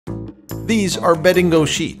These are Beddingo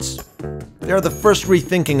sheets. They are the first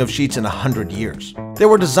rethinking of sheets in 100 years. They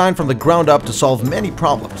were designed from the ground up to solve many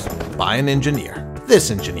problems by an engineer.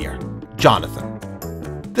 This engineer, Jonathan.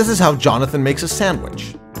 This is how Jonathan makes a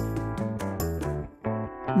sandwich.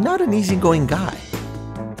 Not an easygoing guy.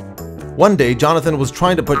 One day, Jonathan was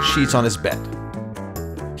trying to put sheets on his bed.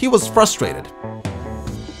 He was frustrated.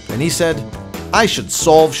 And he said, "I should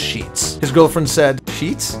solve sheets." His girlfriend said,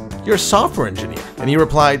 "Sheets? You're a software engineer." And he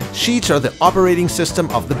replied, "Sheets are the operating system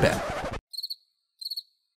of the bed."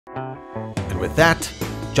 And with that,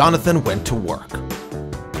 Jonathan went to work.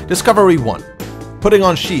 Discovery 1. Putting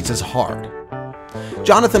on sheets is hard.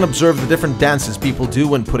 Jonathan observed the different dances people do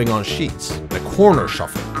when putting on sheets. The corner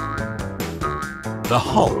shuffle, the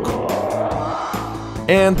Hulk,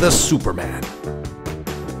 and the Superman.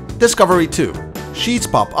 Discovery 2. Sheets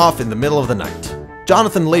pop off in the middle of the night.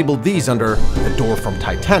 Jonathan labeled these under the door from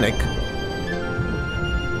Titanic,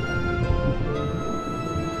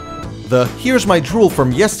 the here's my drool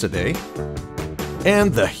from yesterday,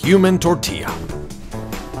 and the human tortilla.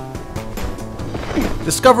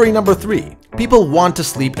 Discovery number 3. People want to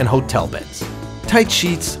sleep in hotel beds. Tight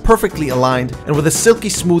sheets, perfectly aligned, and with a silky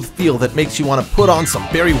smooth feel that makes you want to put on some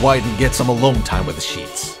Barry White and get some alone time with the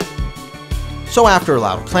sheets. So after a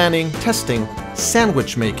lot of planning, testing,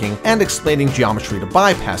 sandwich making, and explaining geometry to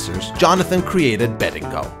bypassers, Jonathan created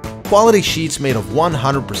Beddingo. Quality sheets made of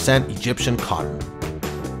 100% Egyptian cotton.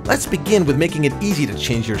 Let's begin with making it easy to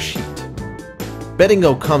change your sheet.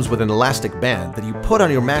 Beddingo comes with an elastic band that you put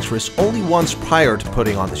on your mattress only once prior to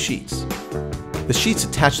putting on the sheets. The sheets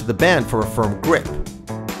attach to the band for a firm grip.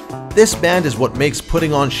 This band is what makes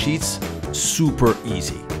putting on sheets super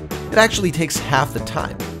easy. It actually takes half the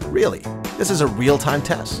time. Really, this is a real-time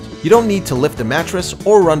test. You don't need to lift the mattress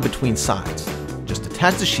or run between sides. Just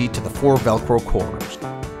attach the sheet to the 4 Velcro corners.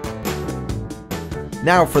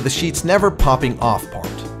 Now for the sheets never popping off part.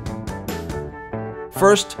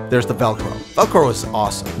 First, there's the Velcro. Velcro is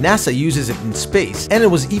awesome. NASA uses it in space, and it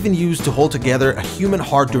was even used to hold together a human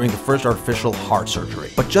heart during the first artificial heart surgery.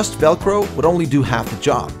 But just Velcro would only do half the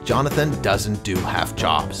job. Jonathan doesn't do half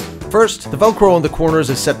jobs. First, the Velcro on the corners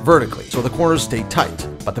is set vertically, so the corners stay tight.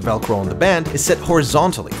 But the Velcro on the band is set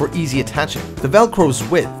horizontally for easy attaching. The Velcro's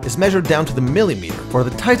width is measured down to the millimeter for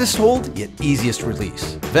the tightest hold yet easiest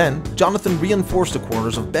release. Then, Jonathan reinforced the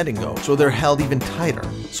corners of Beddingo so they're held even tighter.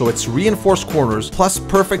 So it's reinforced corners plus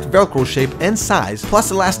perfect Velcro shape and size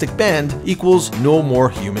plus elastic band equals no more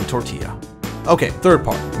human tortilla. Okay, third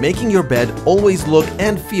part. Making your bed always look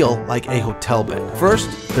and feel like a hotel bed. First,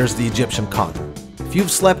 there's the Egyptian cotton. If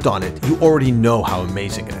you've slept on it, you already know how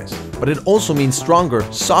amazing it is. But it also means stronger,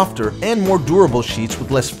 softer, and more durable sheets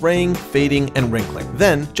with less fraying, fading, and wrinkling.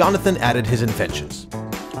 Then, Jonathan added his inventions.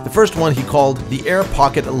 The first one he called the Air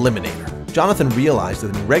Pocket Eliminator. Jonathan realized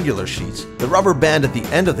that in regular sheets, the rubber band at the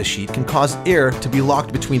end of the sheet can cause air to be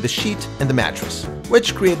locked between the sheet and the mattress,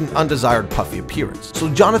 which create an undesired puffy appearance. So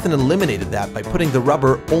Jonathan eliminated that by putting the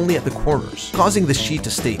rubber only at the corners, causing the sheet to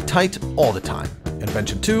stay tight all the time.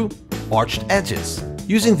 Invention 2. Arched edges.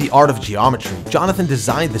 Using the art of geometry, Jonathan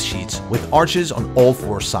designed the sheets with arches on all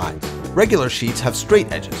 4 sides. Regular sheets have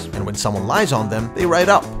straight edges, and when someone lies on them, they ride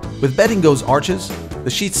up. With Beddingo's arches, the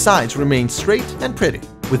sheet's sides remain straight and pretty.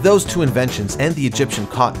 With those 2 inventions and the Egyptian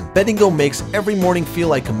cotton, Beddingo makes every morning feel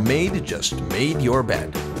like a maid just made your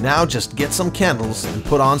bed. Now just get some candles and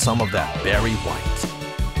put on some of that Barry White.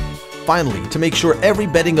 Finally, to make sure every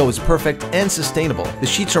Beddingo is perfect and sustainable, the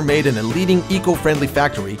sheets are made in a leading eco-friendly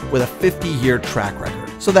factory with a 50-year track record.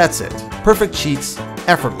 So that's it. Perfect sheets,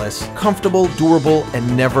 effortless, comfortable, durable,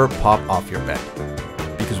 and never pop off your bed.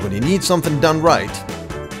 Because when you need something done right,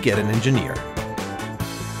 get an engineer.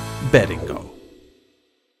 Beddingo.